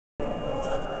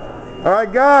All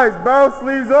right, guys, bow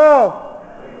sleeves off.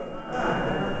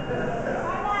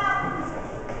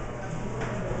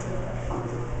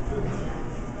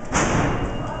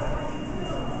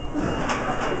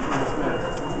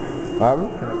 Can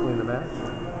I clean the mask?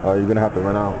 Oh, you're gonna have to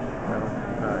run out.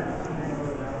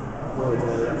 Well, it's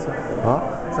on the outside. Huh?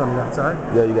 It's on the outside?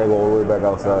 Yeah, you gotta go all the way back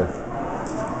outside.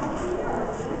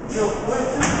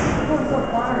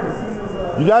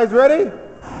 You guys ready?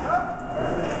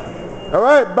 All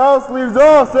right, bow sleeves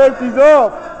off, safety's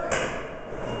off.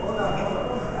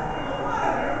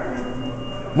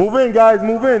 Move in, guys,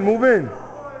 move in, move in.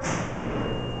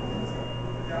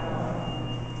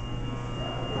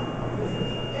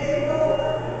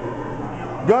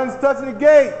 Guns touching the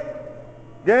gate.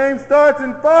 Game starts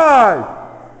in 5.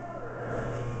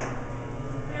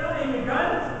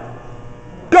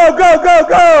 Go, go, go,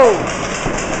 go!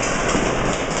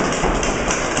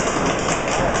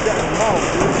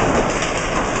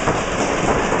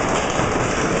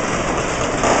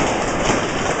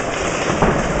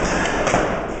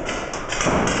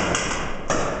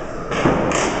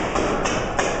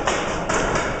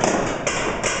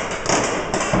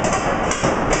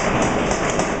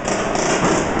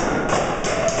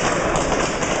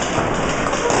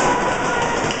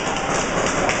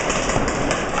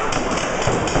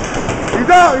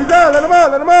 He's out, let him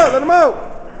out, let him out, let him out.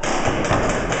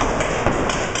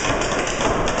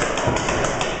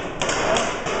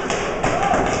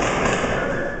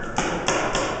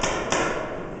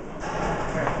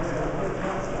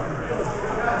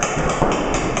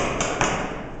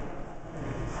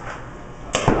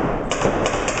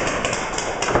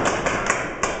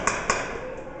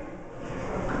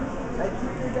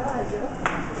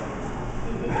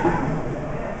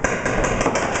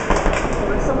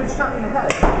 Somebody shot me in the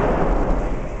head.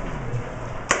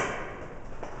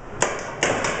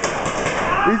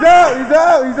 He's out, he's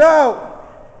out, he's out.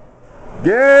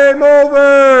 Game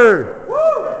over.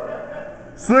 Woo.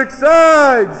 Slick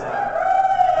sides.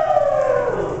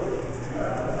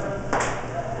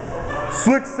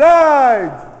 Slick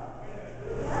sides.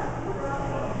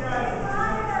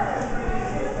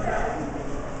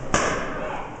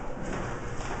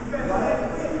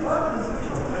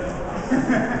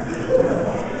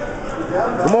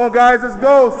 Come on, guys, let's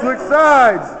go. Slick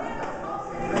sides.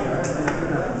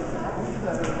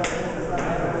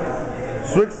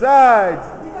 Slick sides.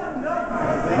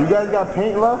 You guys got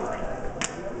paint left?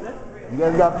 You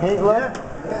guys got paint left?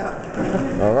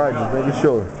 All right, just making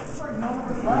sure.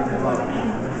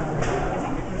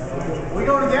 We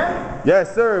going again?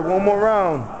 Yes, sir. One more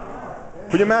round.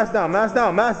 Put your mask down. Mask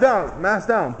down. Mask down. Mask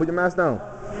down. Put your mask down.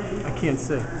 I can't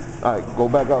see. All right, go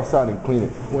back outside and clean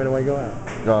it. Where do I go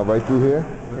out? Right through here.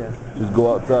 Yeah. Just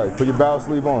go outside. Put your bow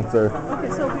sleeve on, sir. Okay,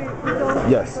 so we're going.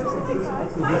 Yes.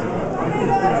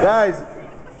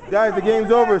 Guys, the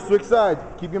game's over. Switch sides.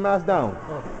 Keep your mask down. I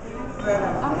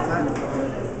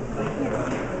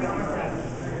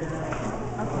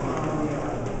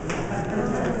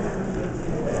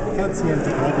can't see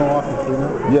anything. Can I go off and clean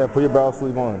it? Yeah, put your bow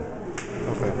sleeve on.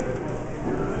 Okay.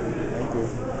 Thank you.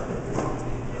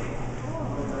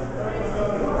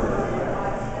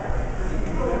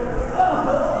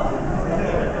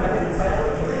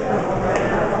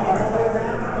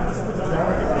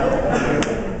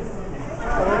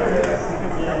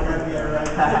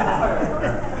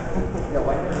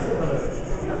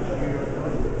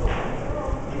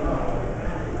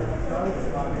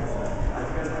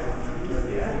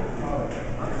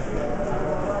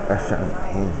 That's shiny.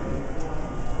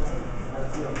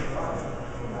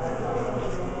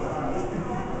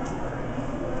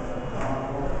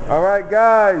 All right,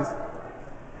 guys.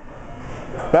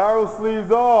 Barrel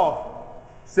sleeves off.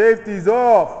 Safety's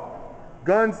off.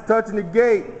 Guns touching the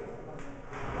gate.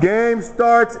 Game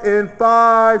starts in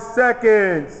 5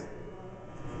 seconds.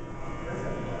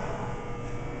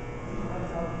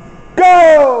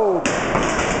 Go!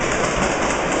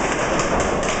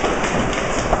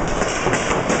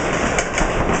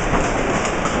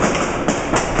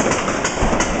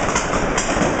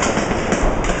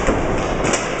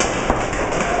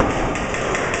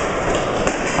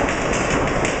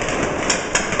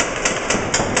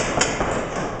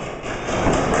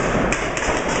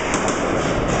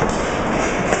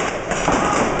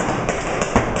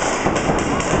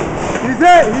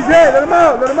 He's hit, let him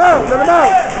out, let him out, let him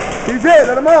out. He's hit,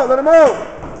 let him out, let him out.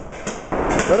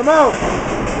 Let him out.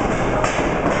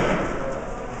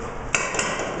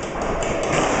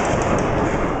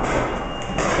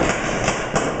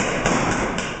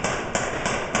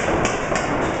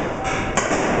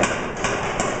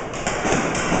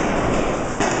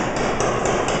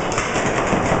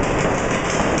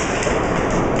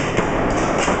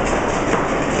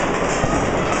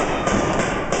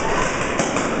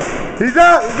 He's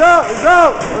out, he's out, he's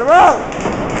out. Let him out.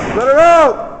 Let him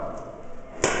out.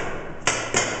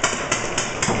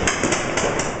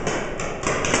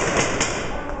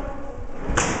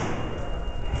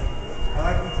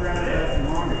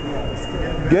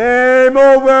 Game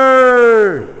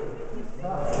over.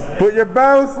 Put your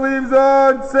bounce sleeves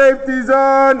on, safeties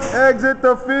on, exit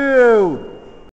the field.